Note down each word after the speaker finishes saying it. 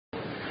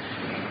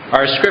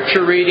Our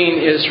scripture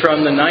reading is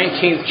from the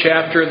 19th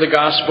chapter of the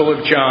Gospel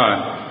of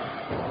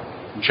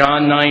John.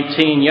 John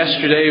 19.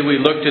 Yesterday we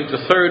looked at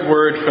the third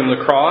word from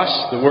the cross,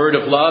 the word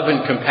of love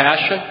and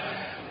compassion.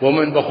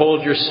 Woman,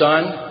 behold your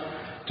son.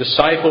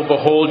 Disciple,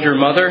 behold your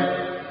mother.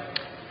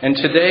 And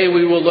today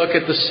we will look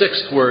at the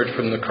sixth word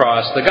from the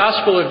cross. The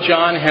Gospel of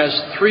John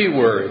has three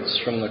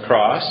words from the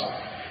cross.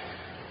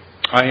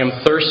 I am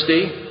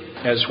thirsty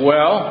as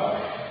well.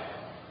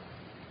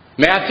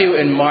 Matthew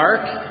and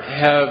Mark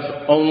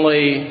have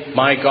only,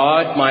 my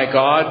God,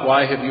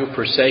 why have you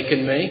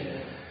forsaken me?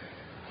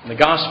 And the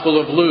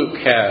Gospel of Luke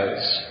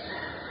has,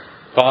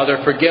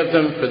 Father, forgive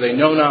them, for they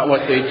know not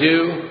what they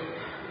do.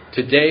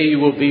 Today you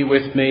will be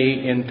with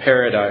me in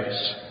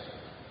paradise.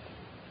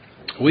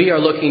 We are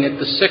looking at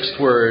the sixth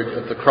word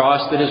of the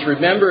cross that is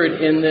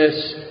remembered in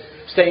this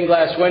stained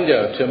glass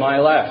window to my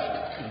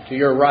left, to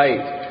your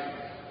right.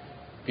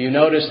 If you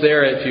notice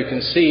there, if you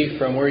can see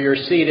from where you're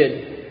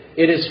seated,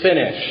 it is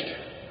finished.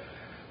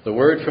 The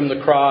word from the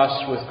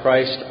cross with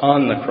Christ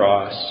on the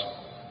cross.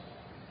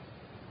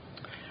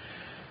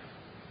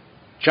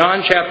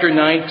 John chapter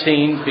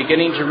 19,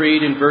 beginning to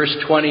read in verse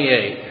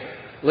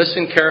 28.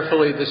 Listen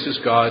carefully, this is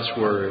God's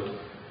word.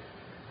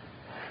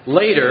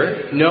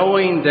 Later,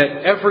 knowing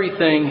that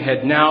everything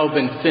had now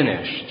been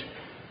finished,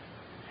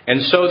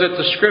 and so that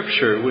the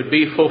scripture would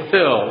be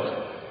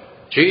fulfilled,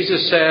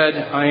 Jesus said,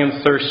 I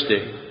am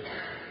thirsty.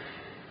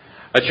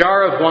 A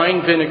jar of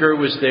wine vinegar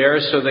was there,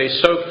 so they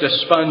soaked a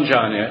sponge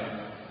on it,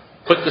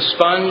 put the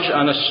sponge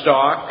on a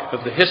stalk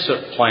of the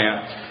hyssop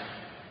plant,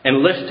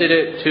 and lifted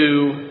it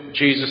to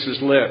Jesus'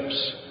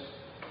 lips.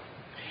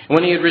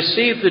 When he had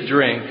received the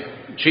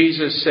drink,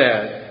 Jesus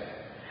said,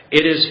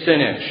 It is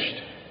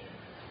finished.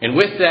 And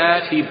with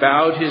that, he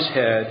bowed his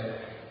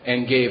head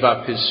and gave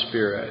up his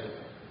spirit.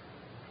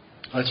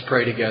 Let's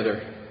pray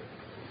together.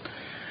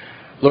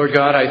 Lord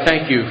God, I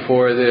thank you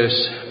for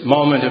this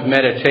moment of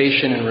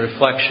meditation and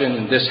reflection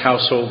in this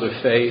household of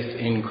faith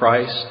in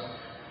Christ.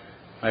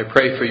 I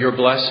pray for your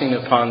blessing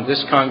upon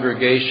this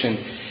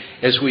congregation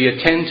as we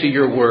attend to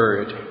your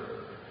word.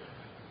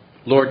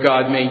 Lord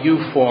God, may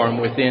you form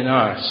within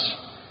us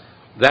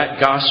that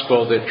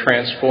gospel that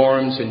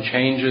transforms and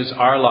changes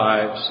our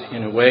lives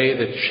in a way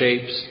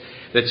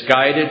that's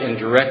guided and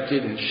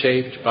directed and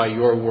shaped by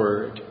your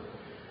word.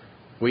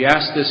 We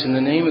ask this in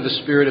the name of the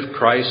Spirit of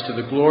Christ, to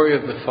the glory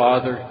of the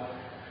Father,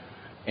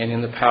 and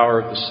in the power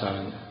of the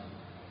Son.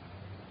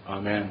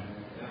 Amen.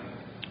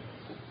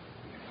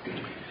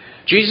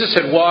 Jesus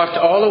had walked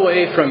all the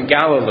way from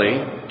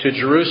Galilee to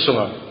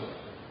Jerusalem.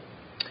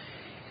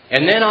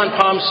 And then on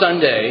Palm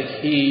Sunday,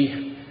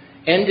 he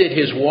ended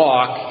his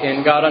walk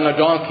and got on a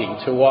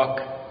donkey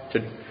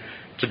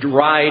to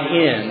ride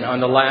in on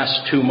the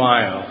last 2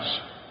 miles.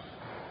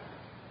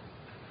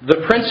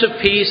 The Prince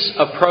of Peace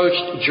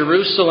approached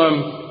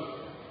Jerusalem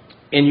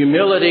in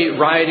humility,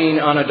 riding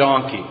on a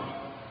donkey.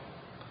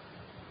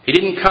 He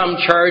didn't come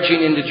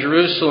charging into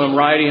Jerusalem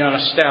riding on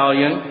a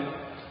stallion,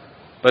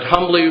 but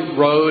humbly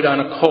rode on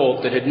a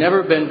colt that had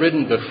never been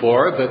ridden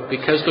before, but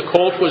because the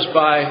colt was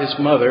by his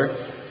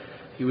mother,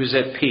 he was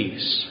at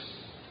peace.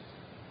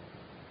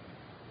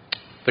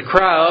 The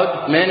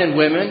crowd, men and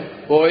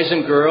women, boys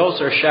and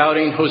girls, are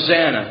shouting,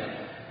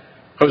 Hosanna!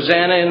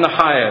 Hosanna in the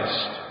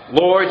highest!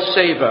 Lord,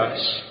 save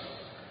us.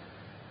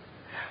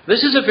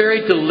 This is a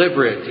very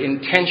deliberate,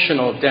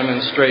 intentional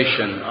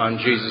demonstration on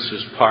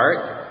Jesus'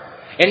 part.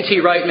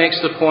 N.T. Wright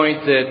makes the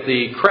point that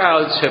the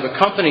crowds have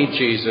accompanied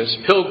Jesus,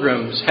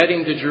 pilgrims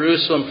heading to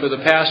Jerusalem for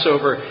the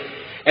Passover,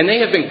 and they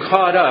have been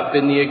caught up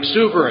in the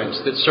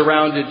exuberance that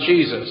surrounded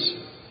Jesus.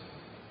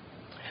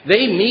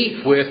 They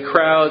meet with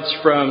crowds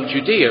from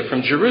Judea,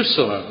 from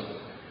Jerusalem,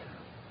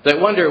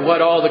 that wonder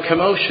what all the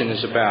commotion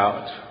is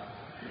about.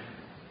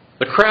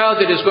 The crowd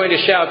that is going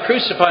to shout,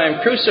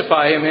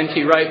 crucify him,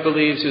 N.T. Wright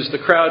believes, is the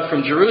crowd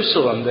from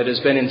Jerusalem that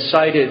has been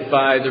incited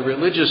by the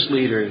religious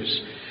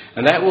leaders.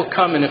 And that will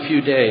come in a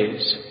few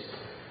days.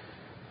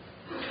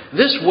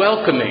 This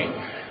welcoming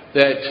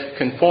that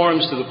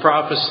conforms to the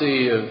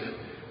prophecy of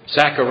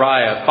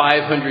Zechariah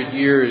 500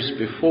 years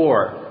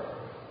before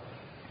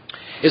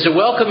is a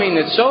welcoming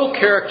that so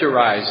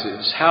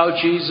characterizes how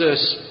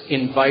Jesus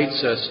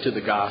invites us to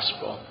the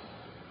gospel.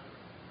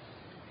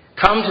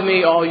 Come to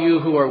me, all you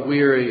who are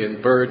weary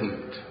and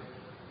burdened,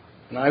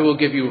 and I will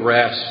give you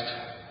rest.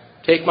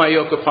 Take my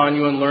yoke upon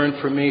you and learn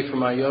from me, for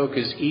my yoke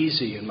is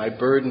easy and my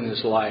burden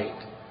is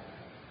light.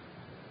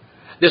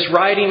 This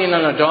riding in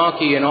on a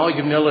donkey in all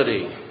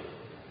humility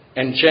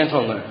and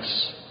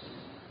gentleness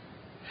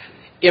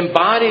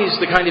embodies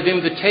the kind of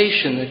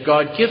invitation that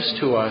God gives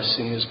to us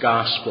in his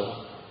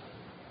gospel.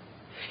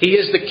 He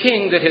is the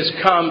king that has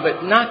come,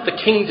 but not the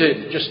king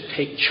to just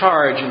take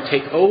charge and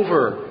take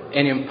over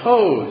and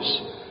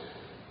impose,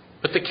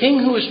 but the king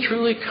who has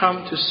truly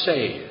come to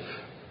save.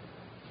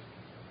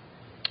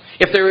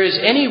 If there is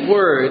any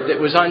word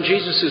that was on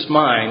Jesus'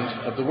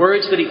 mind, of the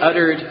words that he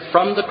uttered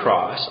from the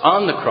cross,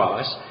 on the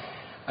cross,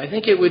 I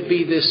think it would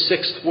be this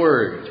sixth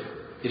word,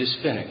 it is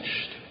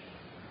finished.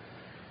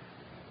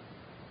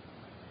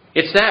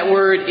 It's that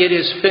word, it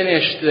is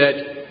finished,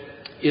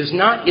 that is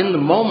not in the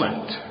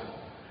moment.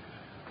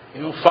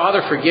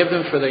 Father, forgive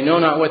them, for they know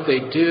not what they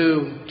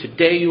do.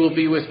 Today you will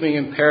be with me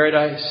in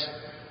paradise.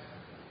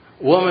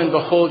 Woman,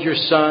 behold your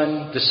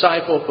son.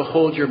 Disciple,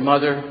 behold your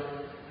mother.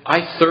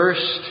 I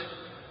thirst.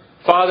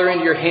 Father,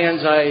 into your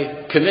hands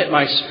I commit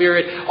my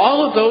spirit.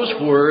 All of those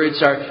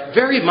words are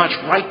very much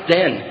right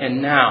then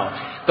and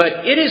now.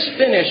 But it is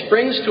finished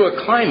brings to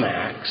a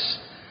climax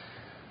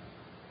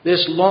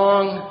this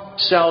long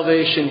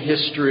salvation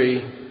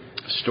history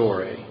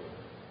story.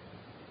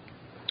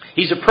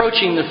 He's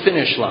approaching the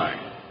finish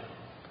line.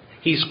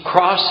 He's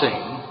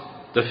crossing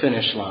the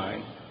finish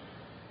line.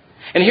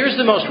 And here's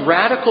the most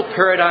radical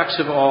paradox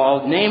of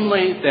all,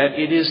 namely that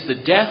it is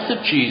the death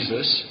of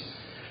Jesus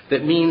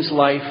that means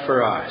life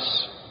for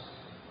us.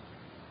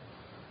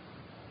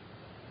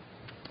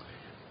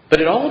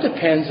 But it all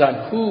depends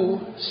on who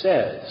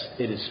says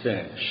it is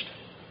finished.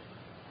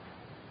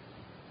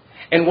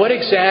 And what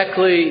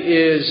exactly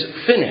is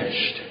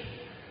finished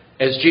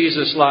as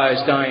Jesus lies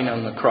dying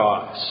on the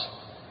cross?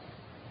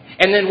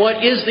 And then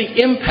what is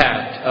the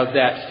impact of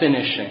that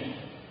finishing?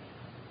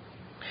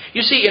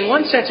 You see, in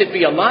one sense, it'd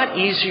be a lot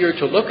easier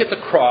to look at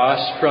the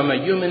cross from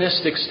a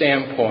humanistic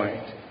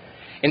standpoint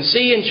and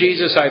see in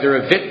Jesus either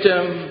a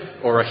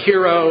victim or a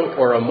hero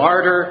or a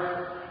martyr.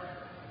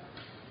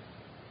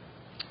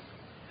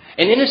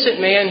 An innocent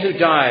man who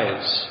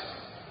dies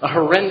a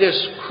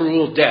horrendous,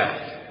 cruel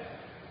death.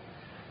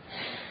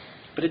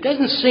 But it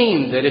doesn't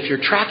seem that if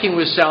you're tracking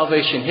with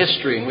salvation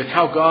history and with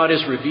how God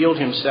has revealed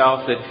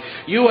himself,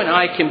 that you and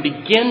I can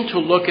begin to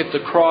look at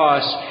the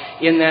cross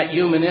in that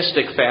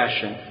humanistic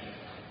fashion.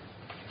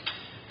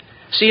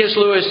 C.S.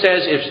 Lewis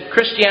says if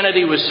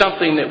Christianity was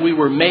something that we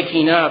were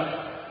making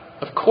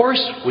up, of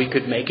course we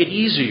could make it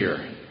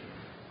easier.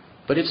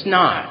 But it's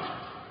not.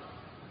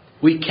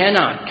 We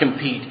cannot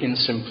compete in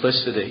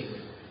simplicity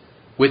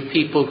with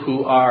people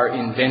who are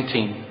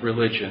inventing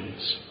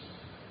religions.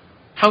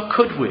 How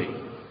could we?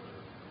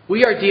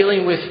 We are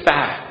dealing with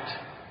fact.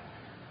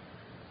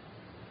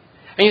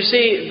 And you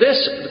see,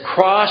 this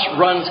cross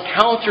runs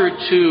counter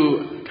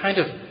to kind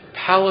of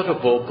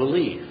palatable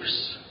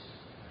beliefs.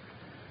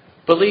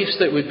 Beliefs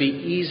that would be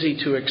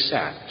easy to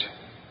accept.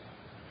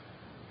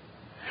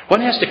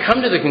 One has to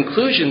come to the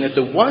conclusion that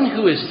the one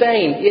who is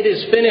saying it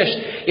is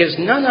finished is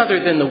none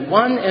other than the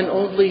one and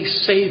only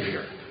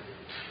Savior.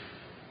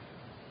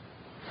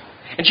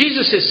 And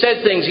Jesus has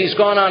said things, he's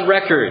gone on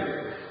record.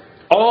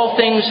 All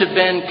things have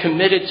been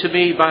committed to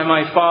me by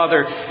my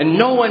Father, and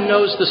no one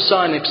knows the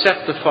Son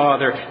except the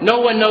Father.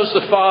 No one knows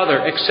the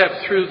Father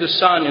except through the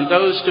Son, and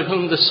those to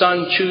whom the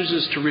Son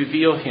chooses to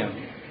reveal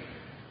him.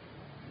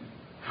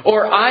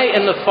 Or I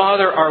and the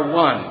Father are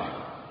one.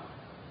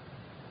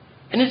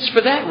 And it's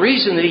for that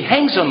reason that he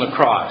hangs on the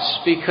cross,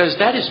 because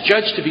that is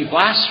judged to be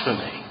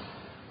blasphemy.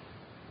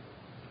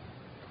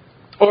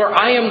 Or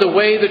I am the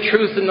way, the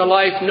truth, and the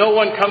life. No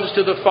one comes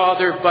to the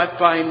Father but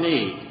by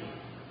me.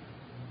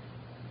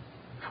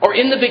 Or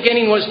in the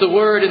beginning was the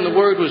Word, and the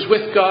Word was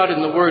with God,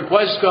 and the Word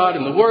was God,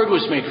 and the Word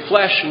was made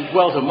flesh and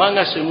dwelt among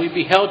us, and we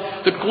beheld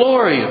the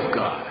glory of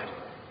God.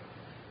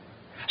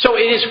 So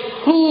it is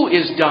who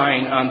is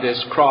dying on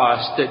this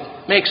cross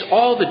that makes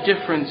all the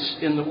difference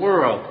in the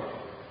world.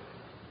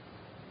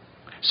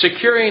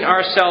 Securing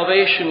our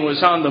salvation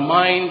was on the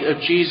mind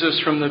of Jesus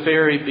from the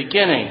very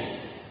beginning.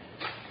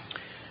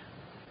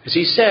 As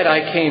he said,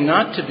 I came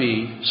not to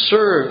be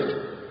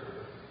served,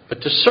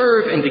 but to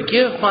serve and to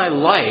give my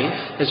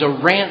life as a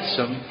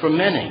ransom for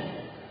many.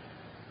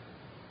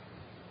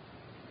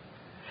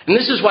 And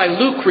this is why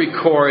Luke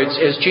records,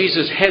 as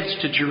Jesus heads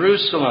to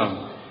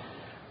Jerusalem,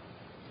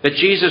 that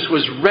Jesus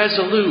was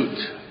resolute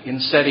in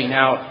setting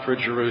out for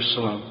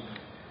Jerusalem.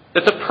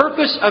 That the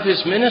purpose of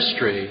his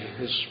ministry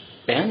has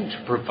been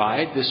to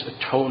provide this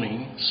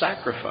atoning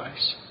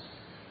sacrifice.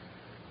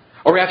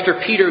 Or after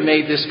Peter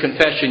made this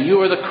confession, you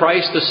are the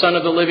Christ, the Son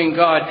of the living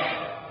God,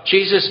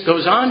 Jesus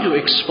goes on to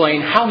explain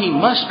how he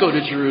must go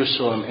to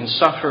Jerusalem and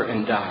suffer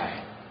and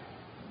die.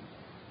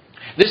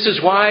 This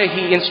is why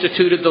he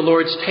instituted the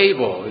Lord's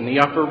table in the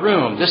upper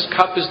room. This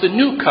cup is the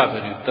new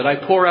covenant that I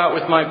pour out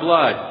with my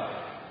blood.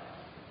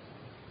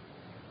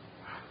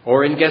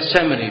 Or in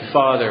Gethsemane,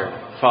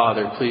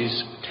 Father,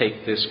 please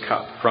take this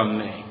cup from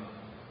me.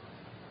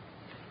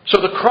 So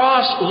the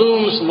cross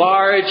looms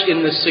large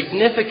in the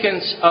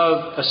significance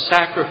of a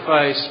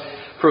sacrifice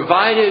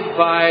provided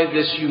by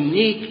this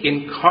unique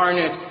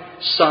incarnate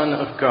Son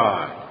of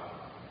God.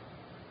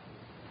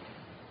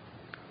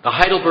 The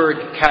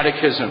Heidelberg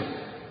Catechism,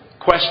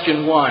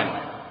 question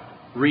 1,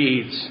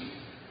 reads,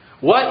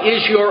 what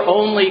is your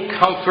only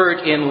comfort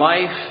in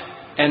life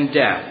and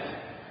death?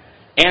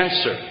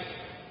 Answer,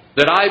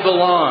 that I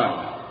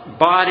belong,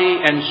 body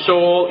and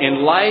soul,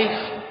 in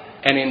life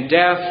and in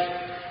death,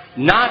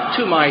 not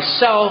to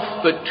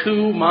myself, but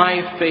to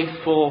my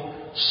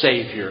faithful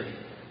Savior,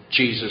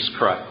 Jesus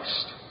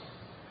Christ.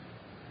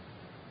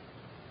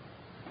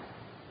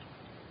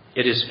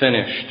 It is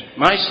finished.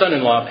 My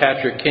son-in-law,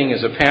 Patrick King,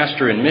 is a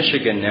pastor in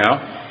Michigan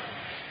now.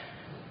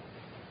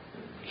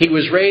 He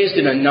was raised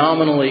in a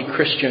nominally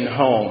Christian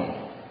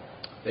home.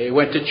 They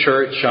went to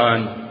church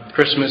on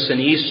Christmas and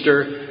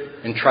Easter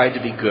and tried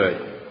to be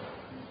good.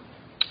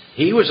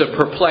 He was a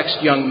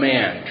perplexed young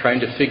man trying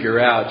to figure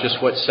out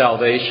just what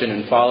salvation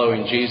and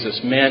following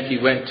Jesus meant. He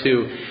went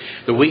to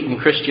the Wheaton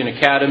Christian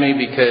Academy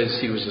because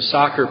he was a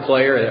soccer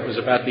player. That was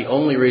about the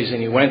only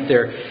reason he went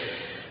there.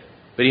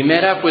 But he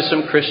met up with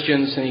some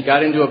Christians and he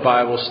got into a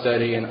Bible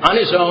study. And on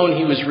his own,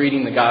 he was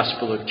reading the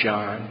Gospel of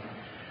John,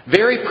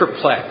 very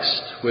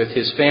perplexed with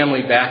his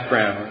family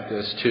background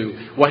as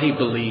to what he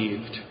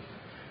believed.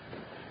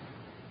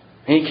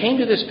 And he came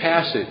to this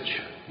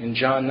passage in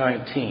John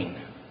 19.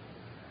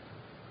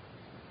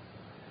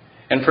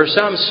 And for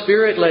some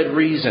Spirit-led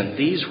reason,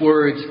 these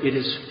words, "It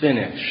is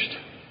finished,"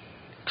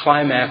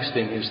 climaxed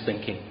in his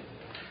thinking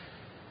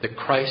that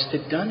Christ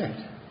had done it.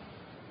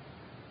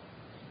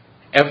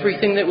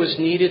 Everything that was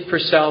needed for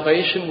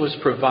salvation was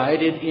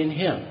provided in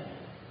Him.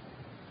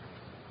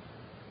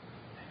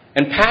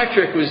 And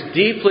Patrick was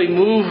deeply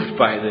moved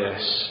by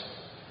this,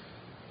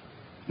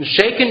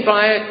 shaken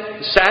by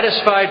it,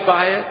 satisfied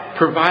by it,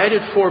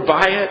 provided for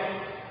by it.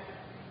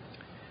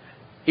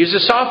 He was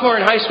a sophomore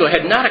in high school,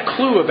 had not a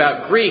clue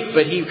about Greek,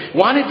 but he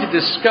wanted to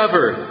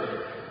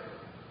discover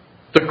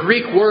the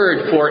Greek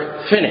word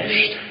for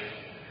finished,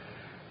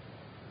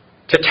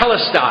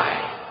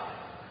 tetelestai.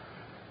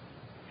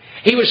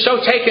 He was so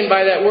taken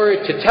by that word,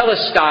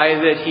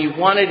 tetelestai, that he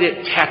wanted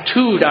it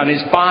tattooed on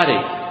his body.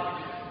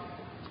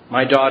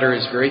 My daughter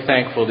is very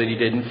thankful that he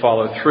didn't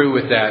follow through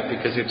with that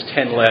because it's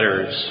 10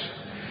 letters.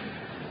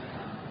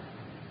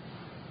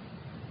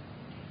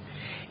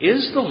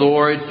 Is the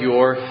Lord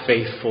your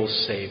faithful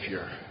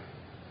Savior?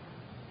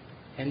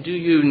 And do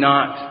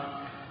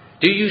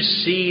you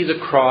see the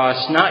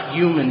cross not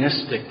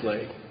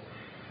humanistically,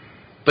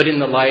 but in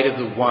the light of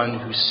the one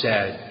who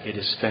said, "It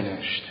is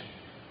finished"?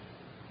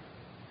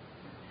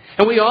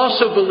 And we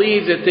also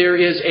believe that there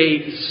is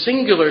a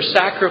singular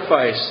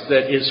sacrifice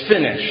that is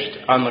finished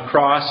on the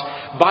cross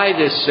by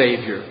this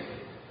Savior.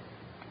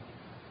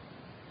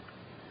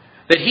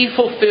 That He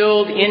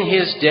fulfilled in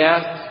His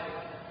death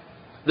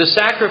the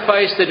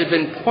sacrifice that had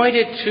been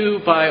pointed to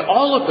by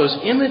all of those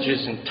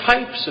images and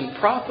types and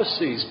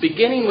prophecies,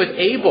 beginning with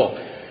Abel,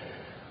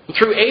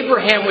 through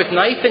Abraham with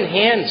knife in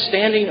hand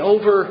standing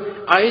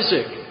over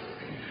Isaac,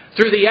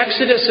 through the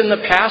Exodus and the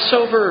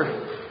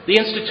Passover, the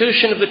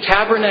institution of the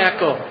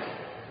tabernacle.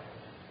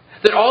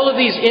 That all of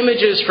these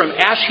images, from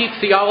ash heap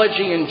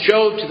theology in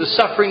Job to the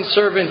suffering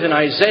servant in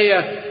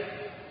Isaiah,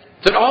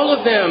 that all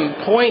of them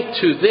point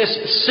to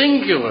this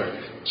singular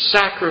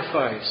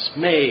sacrifice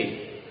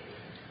made.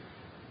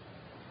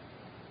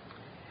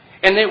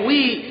 And that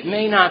we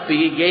may not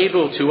be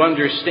able to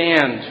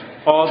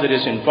understand all that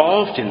is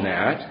involved in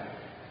that.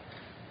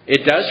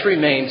 It does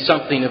remain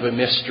something of a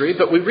mystery,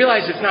 but we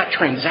realize it's not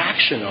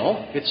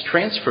transactional, it's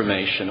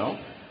transformational.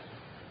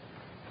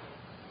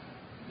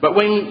 But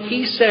when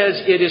He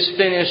says it is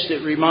finished,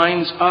 it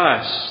reminds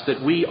us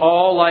that we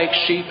all like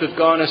sheep have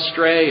gone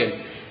astray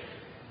and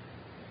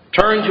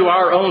turned to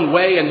our own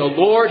way, and the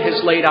Lord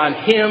has laid on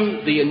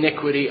Him the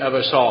iniquity of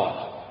us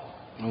all.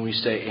 And we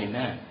say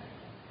amen.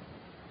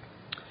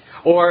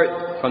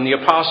 Or from the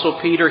Apostle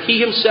Peter, He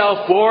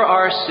Himself bore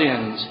our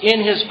sins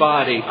in His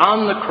body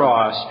on the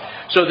cross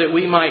so that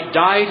we might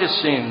die to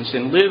sins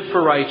and live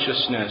for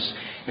righteousness,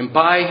 and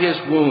by His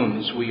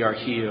wounds we are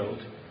healed.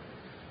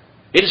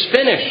 It is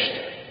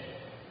finished.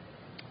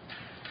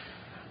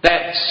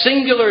 That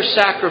singular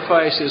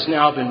sacrifice has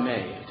now been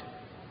made.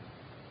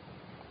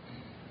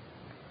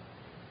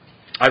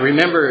 I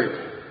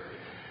remember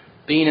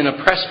being in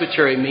a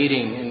presbytery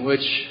meeting in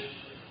which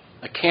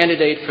a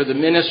candidate for the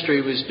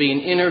ministry was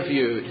being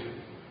interviewed.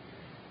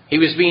 He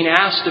was being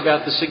asked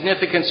about the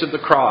significance of the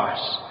cross.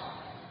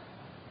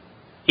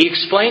 He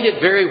explained it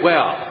very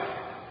well.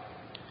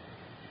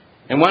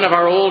 And one of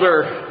our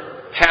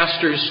older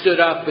pastors stood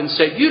up and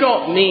said, "You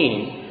don't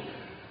mean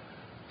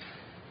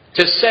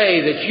to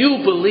say that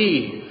you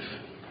believe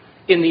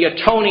in the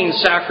atoning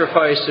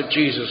sacrifice of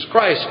Jesus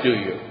Christ, do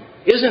you?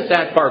 Isn't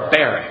that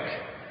barbaric?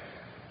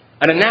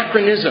 An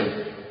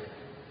anachronism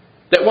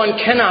that one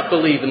cannot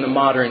believe in the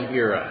modern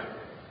era."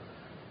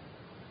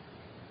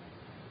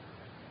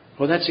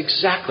 Well, that's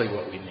exactly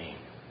what we mean.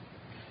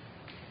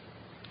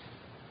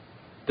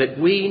 That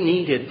we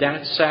needed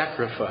that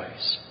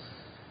sacrifice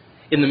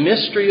in the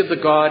mystery of the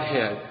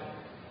Godhead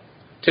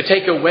to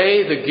take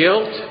away the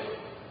guilt,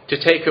 to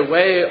take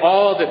away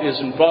all that is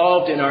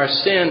involved in our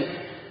sin,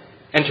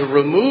 and to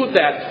remove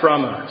that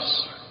from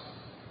us.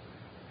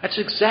 That's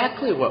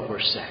exactly what we're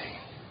saying.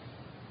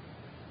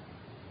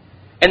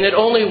 And that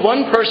only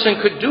one person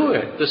could do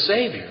it, the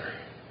Savior.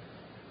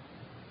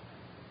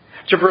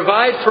 To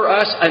provide for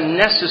us a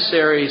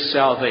necessary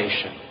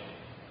salvation.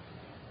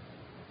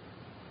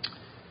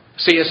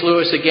 C.S.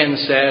 Lewis again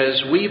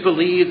says, "We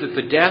believe that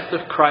the death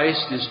of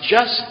Christ is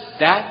just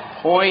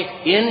that point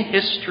in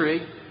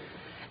history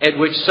at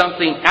which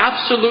something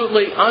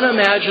absolutely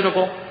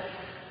unimaginable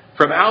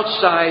from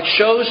outside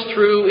shows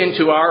through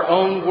into our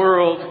own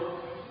world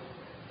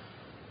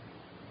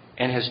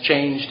and has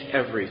changed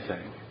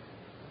everything."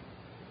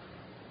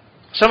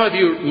 Some of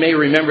you may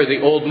remember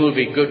the old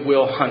movie Good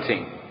Will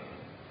Hunting.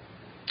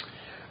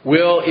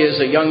 Will is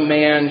a young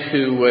man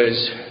who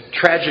was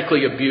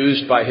tragically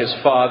abused by his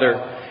father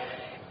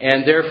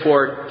and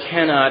therefore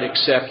cannot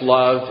accept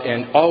love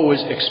and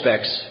always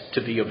expects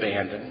to be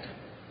abandoned.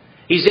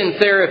 He's in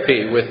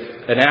therapy with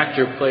an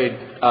actor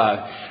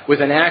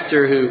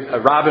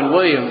Robin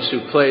Williams,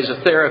 who plays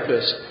a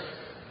therapist.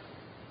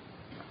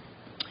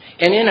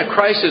 And in a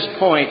crisis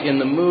point in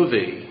the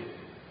movie,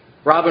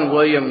 Robin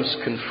Williams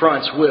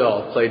confronts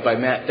Will, played by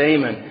Matt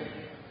Damon.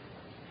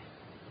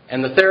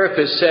 And the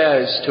therapist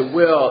says to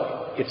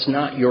Will, "It's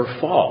not your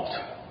fault.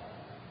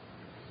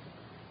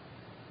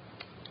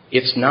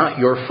 It's not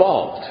your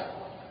fault."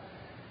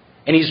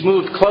 And he's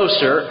moved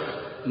closer,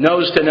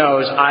 nose to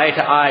nose, eye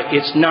to eye.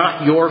 "It's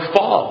not your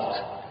fault."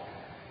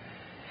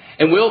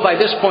 And Will, by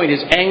this point,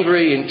 is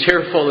angry and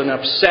tearful and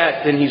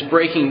upset, and he's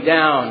breaking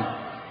down.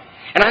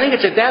 And I think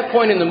it's at that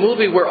point in the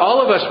movie where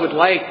all of us would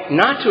like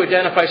not to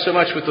identify so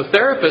much with the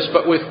therapist,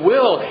 but with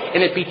Will,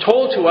 and it be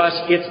told to us,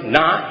 "It's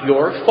not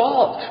your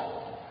fault."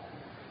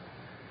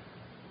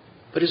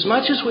 But as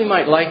much as we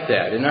might like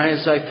that, and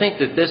as I think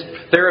that this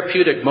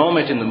therapeutic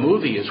moment in the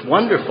movie is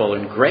wonderful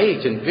and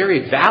great and very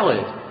valid,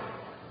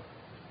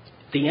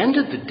 at the end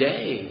of the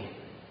day,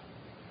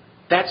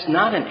 that's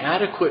not an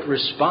adequate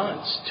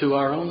response to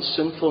our own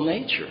sinful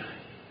nature,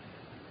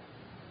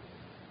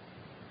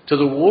 to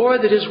the war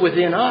that is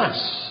within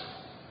us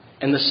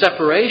and the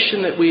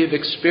separation that we have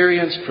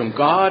experienced from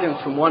God and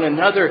from one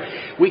another.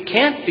 We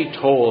can't be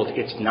told,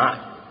 "It's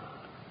not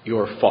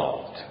your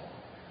fault."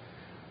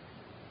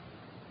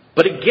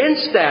 But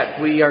against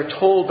that, we are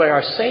told by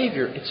our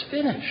Savior, "It's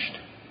finished.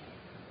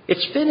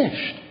 It's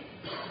finished.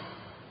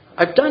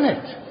 I've done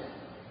it.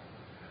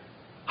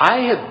 I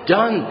have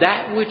done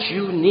that which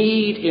you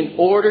need in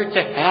order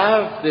to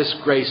have this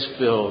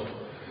grace-filled,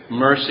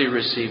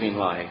 mercy-receiving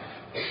life."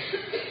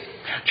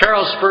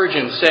 Charles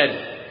Spurgeon said,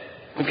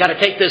 "We've got to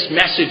take this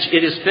message,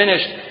 'It is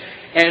finished,'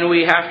 and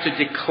we have to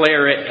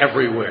declare it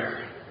everywhere.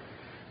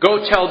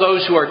 Go tell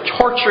those who are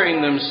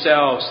torturing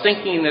themselves,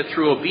 thinking that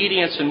through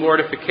obedience and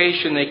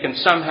mortification they can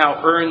somehow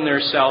earn their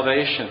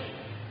salvation.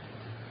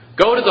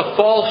 Go to the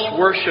false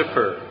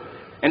worshiper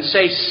and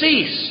say,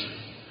 'Cease.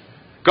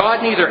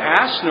 God neither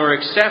asks nor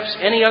accepts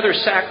any other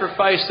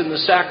sacrifice than the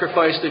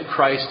sacrifice that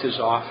Christ has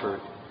offered.'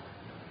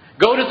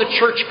 Go to the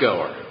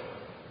churchgoer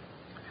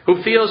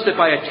who feels that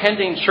by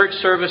attending church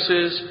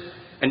services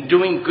and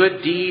doing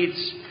good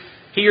deeds,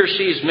 he or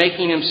she is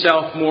making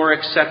himself more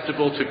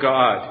acceptable to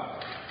God.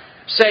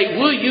 Say,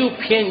 'Will you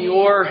pin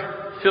your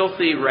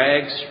filthy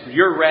rags,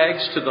 your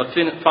rags to the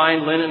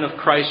fine linen of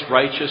Christ's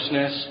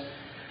righteousness?'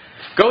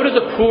 Go to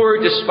the poor,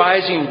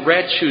 despising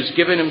wretch who's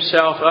given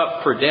himself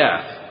up for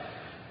death,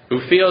 who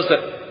feels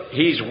that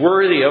he's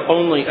worthy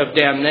only of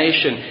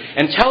damnation,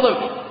 and tell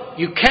them,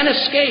 'You can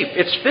escape.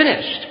 It's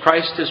finished.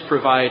 Christ has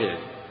provided.'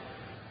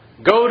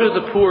 Go to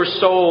the poor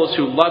souls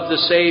who love the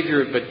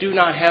Savior but do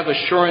not have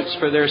assurance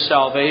for their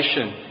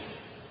salvation,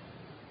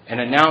 and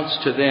announce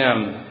to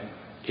them,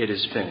 'It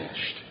is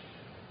finished.'"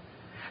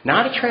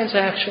 Not a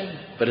transaction,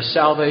 but a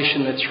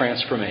salvation that's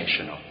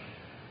transformational.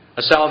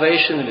 A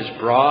salvation that is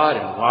broad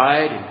and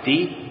wide and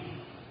deep,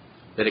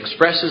 that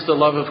expresses the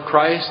love of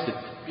Christ, that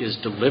is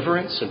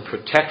deliverance and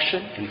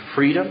protection and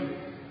freedom.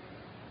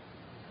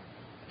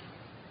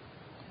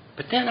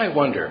 But then I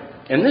wonder,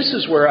 and this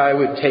is where I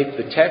would take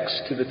the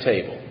text to the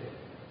table.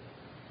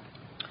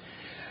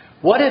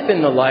 What if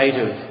in the light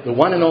of the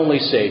one and only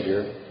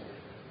Savior,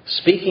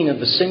 speaking of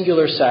the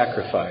singular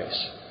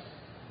sacrifice,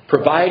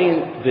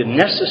 providing the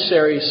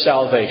necessary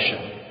salvation,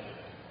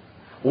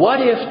 what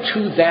if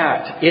to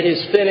that, "It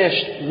is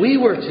finished," we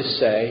were to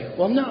say,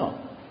 "Well, no,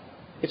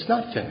 it's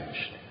not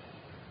finished.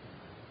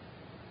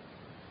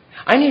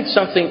 I need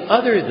something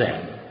other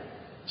than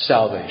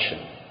salvation.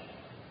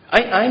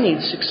 I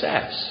need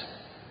success."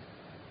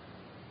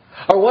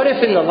 Or what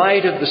if in the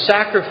light of the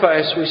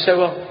sacrifice we say,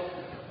 "Well,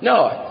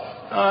 no,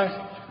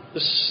 the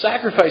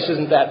sacrifice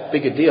isn't that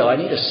big a deal. I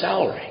need a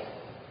salary."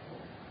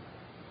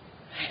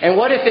 And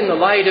what if in the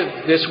light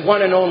of this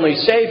one and only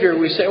Savior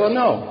we say, "Well,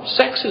 no,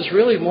 sex is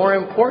really more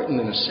important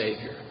than a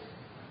Savior"?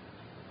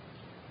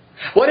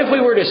 What if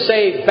we were to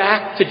say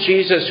back to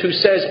Jesus, who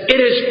says, "It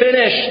is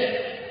finished"?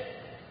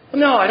 Well,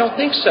 no, I don't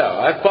think so.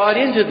 I've bought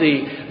into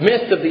the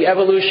myth of the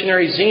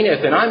evolutionary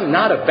zenith, and I'm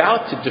not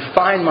about to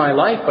define my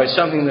life by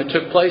something that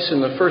took place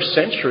in the first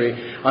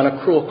century on a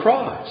cruel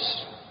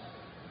cross.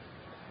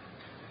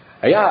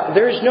 Yeah,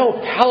 there's no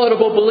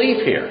palatable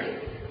belief here.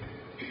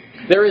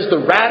 There is the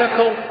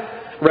radical,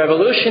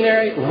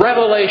 revolutionary,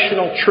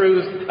 revelational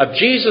truth of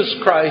Jesus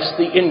Christ,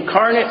 the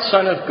incarnate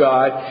Son of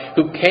God,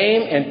 who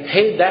came and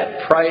paid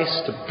that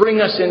price to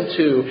bring us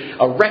into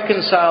a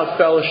reconciled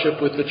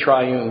fellowship with the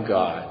triune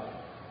God.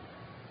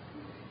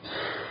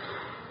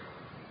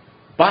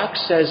 Bach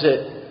says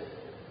it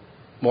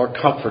more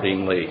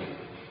comfortingly.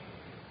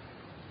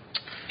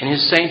 In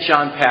his St.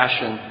 John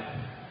Passion,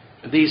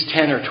 these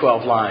 10 or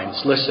 12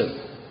 lines, listen.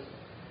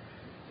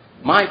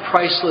 "My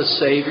priceless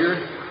Savior,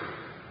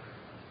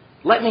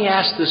 let me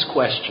ask this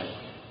question.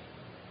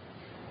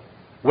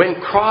 When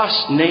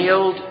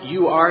cross-nailed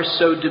you are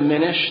so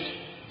diminished,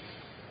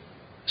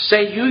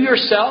 Say you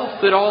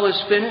yourself that all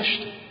is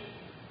finished?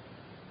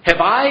 Have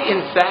I,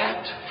 in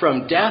fact,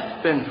 from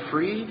death been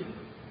freed?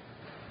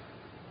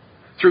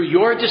 Through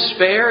your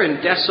despair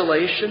and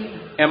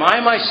desolation, am I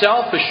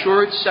myself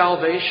assured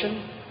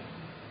salvation?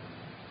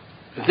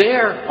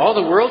 There, all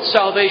the world's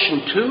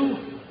salvation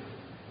too?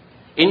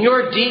 In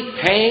your deep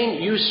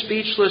pain, you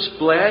speechless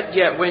bled,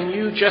 yet when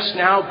you just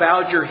now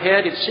bowed your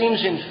head, it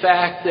seems in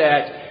fact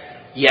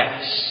that,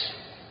 yes,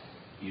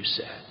 you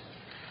said.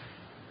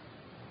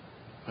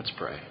 Let's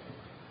pray.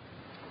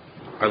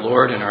 Our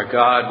Lord and our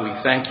God,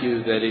 we thank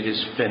you that it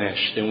is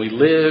finished, and we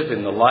live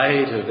in the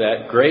light of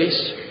that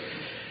grace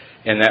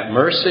and that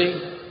mercy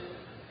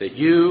that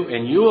you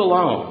and you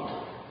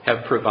alone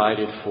have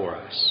provided for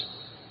us.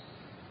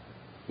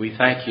 We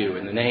thank you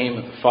in the name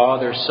of the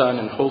Father, Son,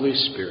 and Holy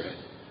Spirit.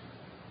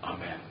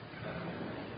 Amen.